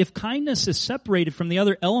 but if kindness is separated from the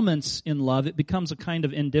other elements in love, it becomes a kind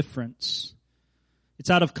of indifference. It's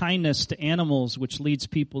out of kindness to animals, which leads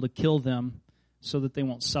people to kill them so that they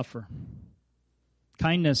won't suffer.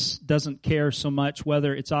 Kindness doesn't care so much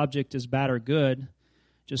whether its object is bad or good,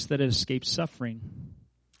 just that it escapes suffering.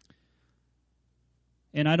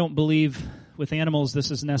 And I don't believe with animals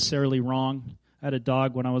this is necessarily wrong. I had a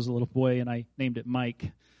dog when I was a little boy, and I named it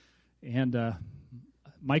Mike. And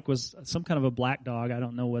Mike was some kind of a black dog. I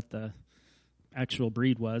don't know what the actual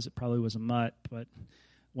breed was. It probably was a mutt. But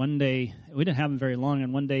one day, we didn't have him very long,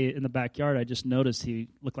 and one day in the backyard, I just noticed he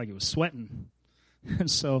looked like he was sweating. And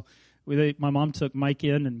so my mom took Mike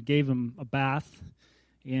in and gave him a bath.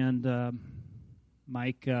 And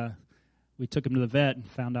Mike, we took him to the vet and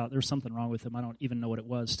found out there was something wrong with him. I don't even know what it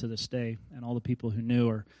was to this day. And all the people who knew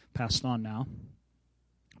are passed on now.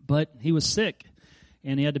 But he was sick,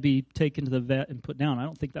 and he had to be taken to the vet and put down. I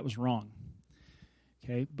don't think that was wrong.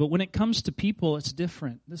 Okay, but when it comes to people, it's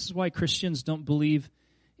different. This is why Christians don't believe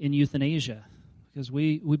in euthanasia, because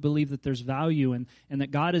we believe that there's value and that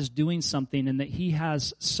God is doing something and that he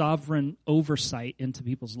has sovereign oversight into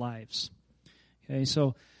people's lives. Okay,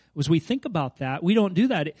 so as we think about that, we don't do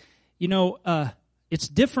that. It's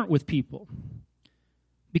different with people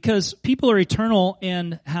because people are eternal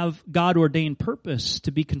and have God-ordained purpose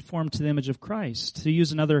to be conformed to the image of Christ. To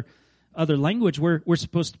use another language, we're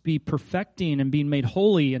supposed to be perfecting and being made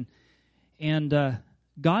holy, and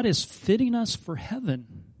God is fitting us for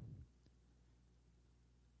heaven.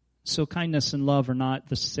 So kindness and love are not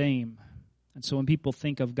the same. And so when people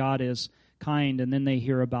think of God as kind and then they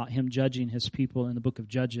hear about him judging his people in the book of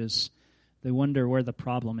Judges, they wonder where the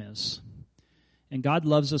problem is. And God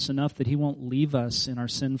loves us enough that he won't leave us in our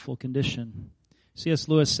sinful condition. C.S.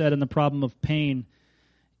 Lewis said in The Problem of Pain,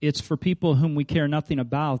 it's for people whom we care nothing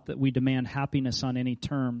about that we demand happiness on any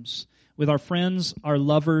terms. With our friends, our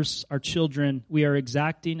lovers, our children, we are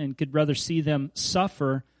exacting and could rather see them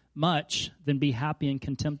suffer much than be happy in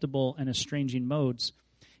contemptible and estranging modes.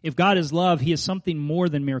 If God is love, he is something more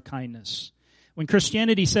than mere kindness. When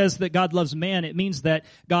Christianity says that God loves man, it means that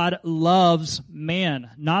God loves man.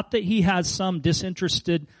 Not that he has some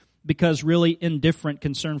disinterested, because really indifferent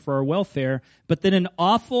concern for our welfare, but that in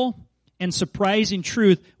awful and surprising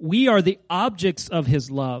truth, we are the objects of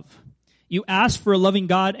his love. You ask for a loving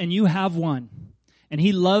God, and you have one. And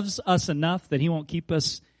he loves us enough that he won't keep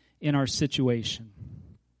us in our situation.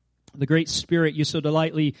 The great Spirit you so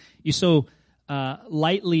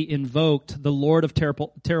lightly invoked, the Lord of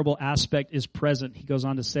terrible aspect, is present. He goes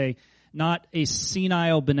on to say, not a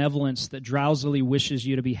senile benevolence that drowsily wishes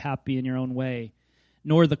you to be happy in your own way,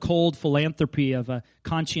 nor the cold philanthropy of a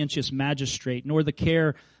conscientious magistrate, nor the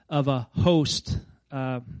care of a host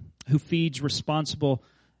who feels responsible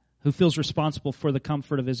for the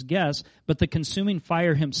comfort of his guests, but the consuming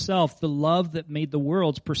fire himself, the love that made the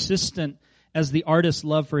worlds, persistent as the artist's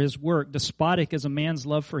love for his work, despotic as a man's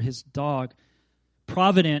love for his dog,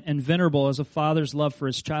 provident and venerable as a father's love for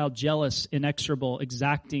his child, jealous, inexorable,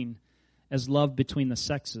 exacting as love between the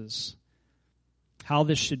sexes. How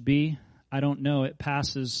this should be, I don't know. It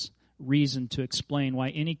passes reason to explain why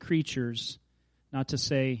any creatures, not to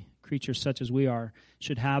say creatures such as we are,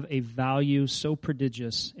 should have a value so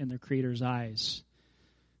prodigious in their Creator's eyes.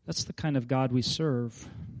 That's the kind of God we serve.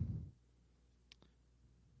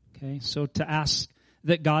 Okay, so to ask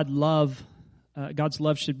that God's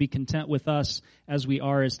love should be content with us as we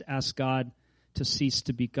are is to ask God to cease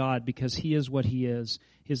to be God, because he is what he is.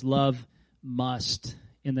 His love must,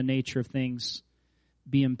 in the nature of things,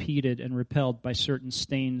 be impeded and repelled by certain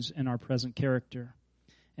stains in our present character.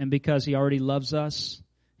 And because he already loves us,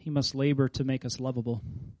 he must labor to make us lovable.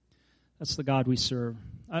 That's the God we serve.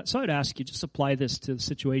 So I'd ask you, just apply this to the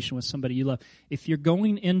situation with somebody you love. If you're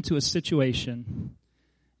going into a situation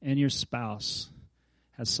and your spouse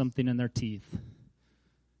has something in their teeth,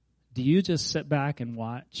 do you just sit back and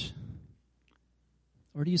watch?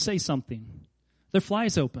 Or do you say something? Their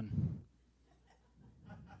fly's open.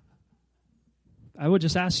 I would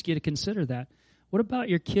just ask you to consider that. What about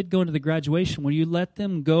your kid going to the graduation? Will you let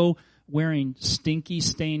them go wearing stinky,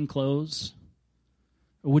 stained clothes?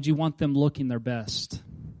 Or would you want them looking their best?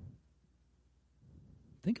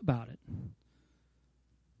 Think about it.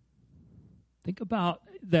 Think about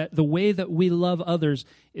that. The way that we love others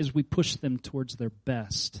is we push them towards their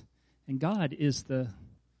best. And God is the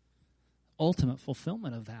ultimate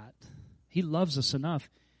fulfillment of that. He loves us enough.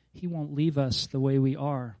 He won't leave us the way we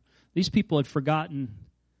are. These people had forgotten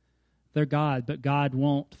their God, but God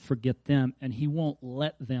won't forget them, and he won't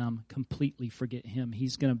let them completely forget him.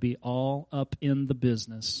 He's going to be all up in the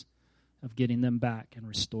business of getting them back and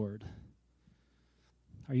restored.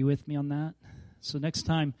 Are you with me on that? So next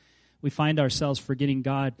time we find ourselves forgetting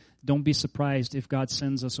God, don't be surprised if God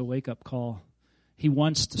sends us a wake-up call. He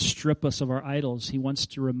wants to strip us of our idols. He wants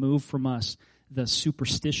to remove from us the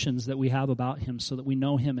superstitions that we have about him so that we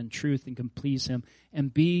know him in truth and can please him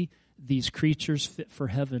and be these creatures fit for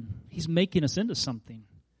heaven. He's making us into something.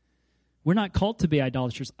 We're not called to be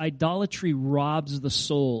idolaters. Idolatry robs the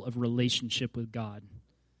soul of relationship with God.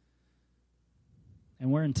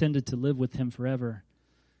 And we're intended to live with him forever.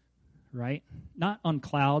 right? Not on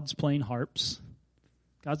clouds playing harps.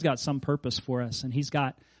 God's got some purpose for us, and He's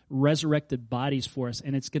got resurrected bodies for us,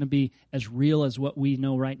 and it's going to be as real as what we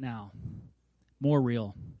know right now. More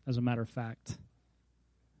real, as a matter of fact.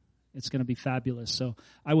 It's going to be fabulous. So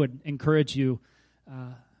I would encourage you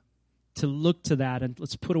to look to that, and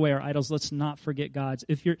let's put away our idols. Let's not forget God's.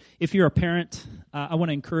 If you're a parent, I want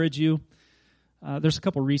to encourage you. There's a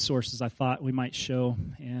couple resources I thought we might show,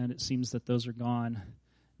 and it seems that those are gone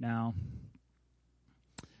now.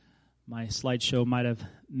 My slideshow might have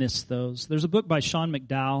missed those. There's a book by Sean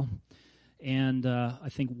McDowell and I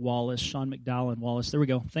think Wallace, Sean McDowell and Wallace. There we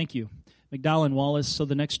go. Thank you. McDowell and Wallace, so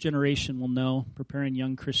the next generation will know, preparing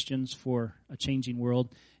young Christians for a changing world.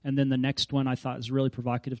 And then the next one I thought is a really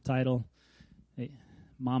provocative title, hey,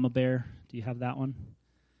 Mama Bear. Do you have that one?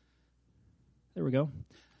 There we go.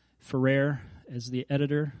 Ferrer as the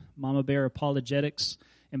editor, Mama Bear Apologetics,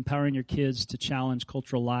 Empowering Your Kids to Challenge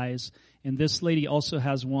Cultural Lies. And this lady also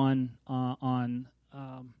has one on,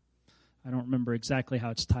 I don't remember exactly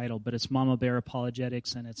how it's titled, but it's Mama Bear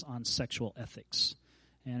Apologetics, and it's on sexual ethics.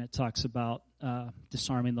 And it talks about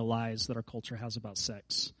disarming the lies that our culture has about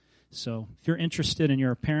sex. So if you're interested and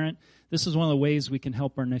you're a parent, this is one of the ways we can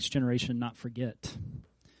help our next generation not forget.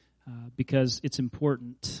 Because it's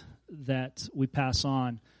important that we pass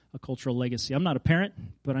on a cultural legacy. I'm not a parent,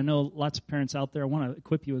 but I know lots of parents out there. I want to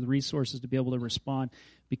equip you with resources to be able to respond,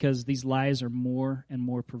 because these lies are more and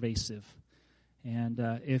more pervasive. And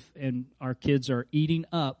if our kids are eating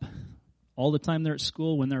up all the time they're at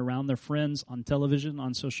school, when they're around their friends, on television,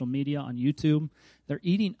 on social media, on YouTube, they're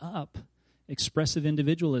eating up expressive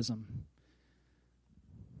individualism.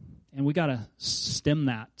 And we got to stem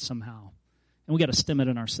that somehow. And we got to stem it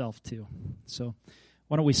in ourselves too. So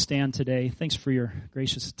why don't we stand today? Thanks for your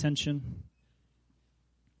gracious attention.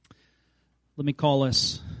 Let me call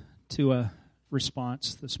us to a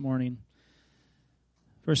response this morning.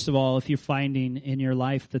 First of all, if you're finding in your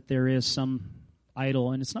life that there is some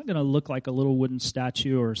idol, and it's not going to look like a little wooden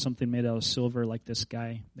statue or something made out of silver like this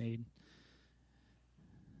guy made.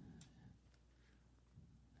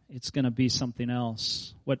 It's going to be something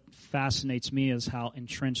else. What fascinates me is how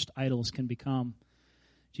entrenched idols can become.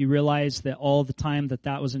 Do you realize that all the time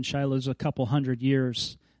that was in Shiloh, a couple hundred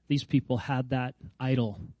years, these people had that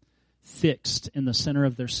idol fixed in the center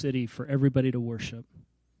of their city for everybody to worship?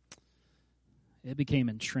 It became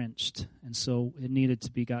entrenched, and so it needed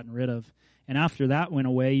to be gotten rid of. And after that went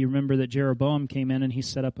away, you remember that Jeroboam came in and he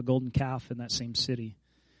set up a golden calf in that same city.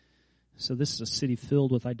 So this is a city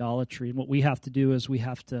filled with idolatry. And what we have to do is we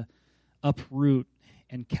have to uproot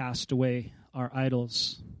and cast away our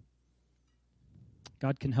idols.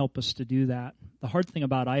 God can help us to do that. The hard thing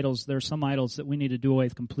about idols, there are some idols that we need to do away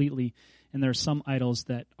with completely, and there are some idols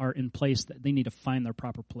that are in place that they need to find their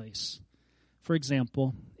proper place. For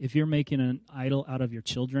example, if you're making an idol out of your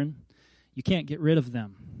children, you can't get rid of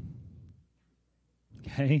them.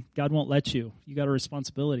 Okay? God won't let you. You got a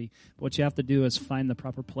responsibility. But what you have to do is find the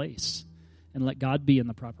proper place and let God be in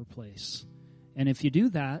the proper place. And if you do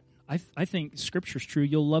that, I think Scripture's true,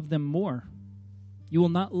 you'll love them more. You will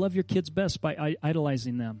not love your kids best by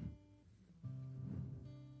idolizing them.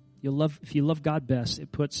 If you love God best,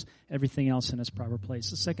 it puts everything else in its proper place.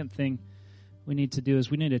 The second thing we need to do is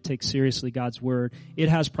we need to take seriously God's Word. It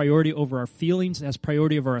has priority over our feelings. It has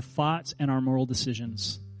priority over our thoughts and our moral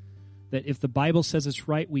decisions. That if the Bible says it's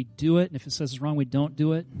right, we do it. And if it says it's wrong, we don't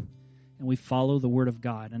do it. And we follow the Word of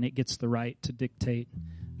God. And it gets the right to dictate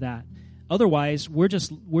that. Otherwise, we're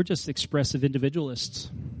just expressive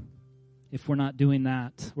individualists. If we're not doing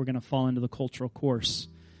that, we're going to fall into the cultural course.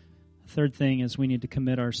 The third thing is we need to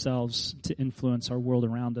commit ourselves to influence our world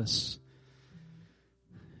around us.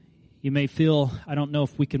 You may feel, I don't know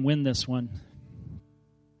if we can win this one.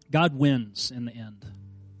 God wins in the end.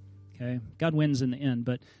 Okay? God wins in the end.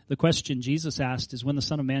 But the question Jesus asked is, when the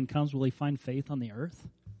Son of Man comes, will he find faith on the earth?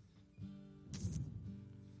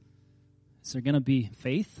 Is there going to be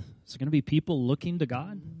faith? Is there going to be people looking to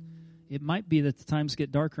God? It might be that the times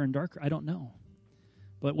get darker and darker. I don't know.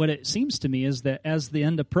 But what it seems to me is that as the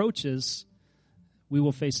end approaches, we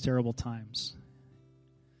will face terrible times.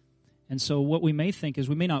 And so what we may think is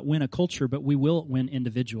we may not win a culture, but we will win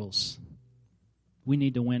individuals. We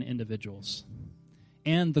need to win individuals.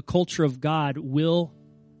 And the culture of God will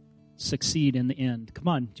succeed in the end. Come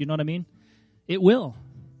on, do you know what I mean? It will.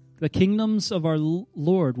 The kingdoms of our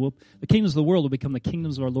Lord the kingdoms of the world will become the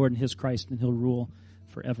kingdoms of our Lord and his Christ, and he'll rule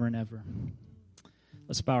forever and ever.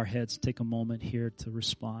 Let's bow our heads, take a moment here to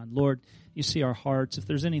respond. Lord, you see our hearts. If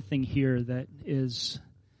there's anything here that is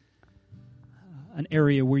an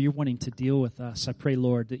area where you're wanting to deal with us, I pray,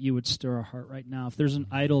 Lord, that you would stir our heart right now. If there's an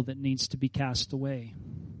idol that needs to be cast away,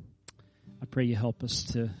 pray you help us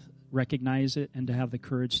to recognize it and to have the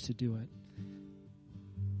courage to do it.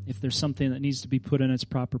 If there's something that needs to be put in its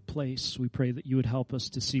proper place, we pray that you would help us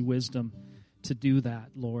to see wisdom to do that,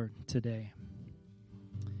 Lord, today.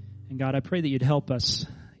 And God, I pray that you'd help us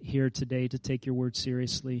here today to take your word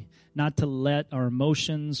seriously, not to let our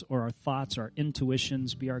emotions or our thoughts, our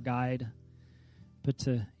intuitions be our guide, but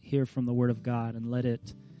to hear from the word of God and let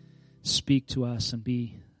it speak to us and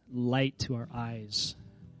be light to our eyes,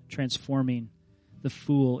 transforming the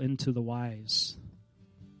fool into the wise.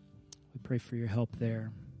 We pray for your help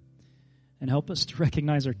there. And help us to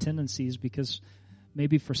recognize our tendencies, because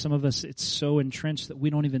maybe for some of us it's so entrenched that we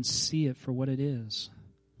don't even see it for what it is.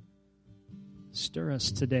 Stir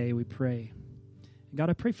us today, we pray. And God,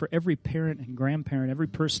 I pray for every parent and grandparent, every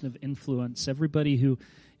person of influence, everybody who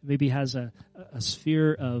maybe has a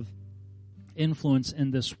sphere of influence in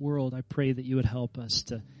this world. I pray that you would help us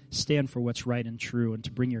to stand for what's right and true and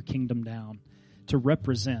to bring your kingdom down, to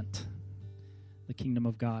represent the kingdom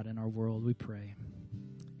of God in our world, we pray.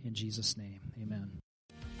 In Jesus' name, amen.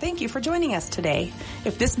 Thank you for joining us today.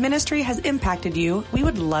 If this ministry has impacted you, we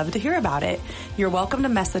would love to hear about it. You're welcome to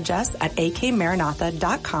message us at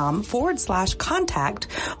akmaranatha.com/contact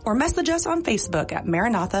or message us on Facebook at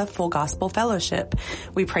Maranatha Full Gospel Fellowship.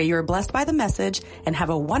 We pray you are blessed by the message and have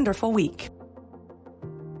a wonderful week.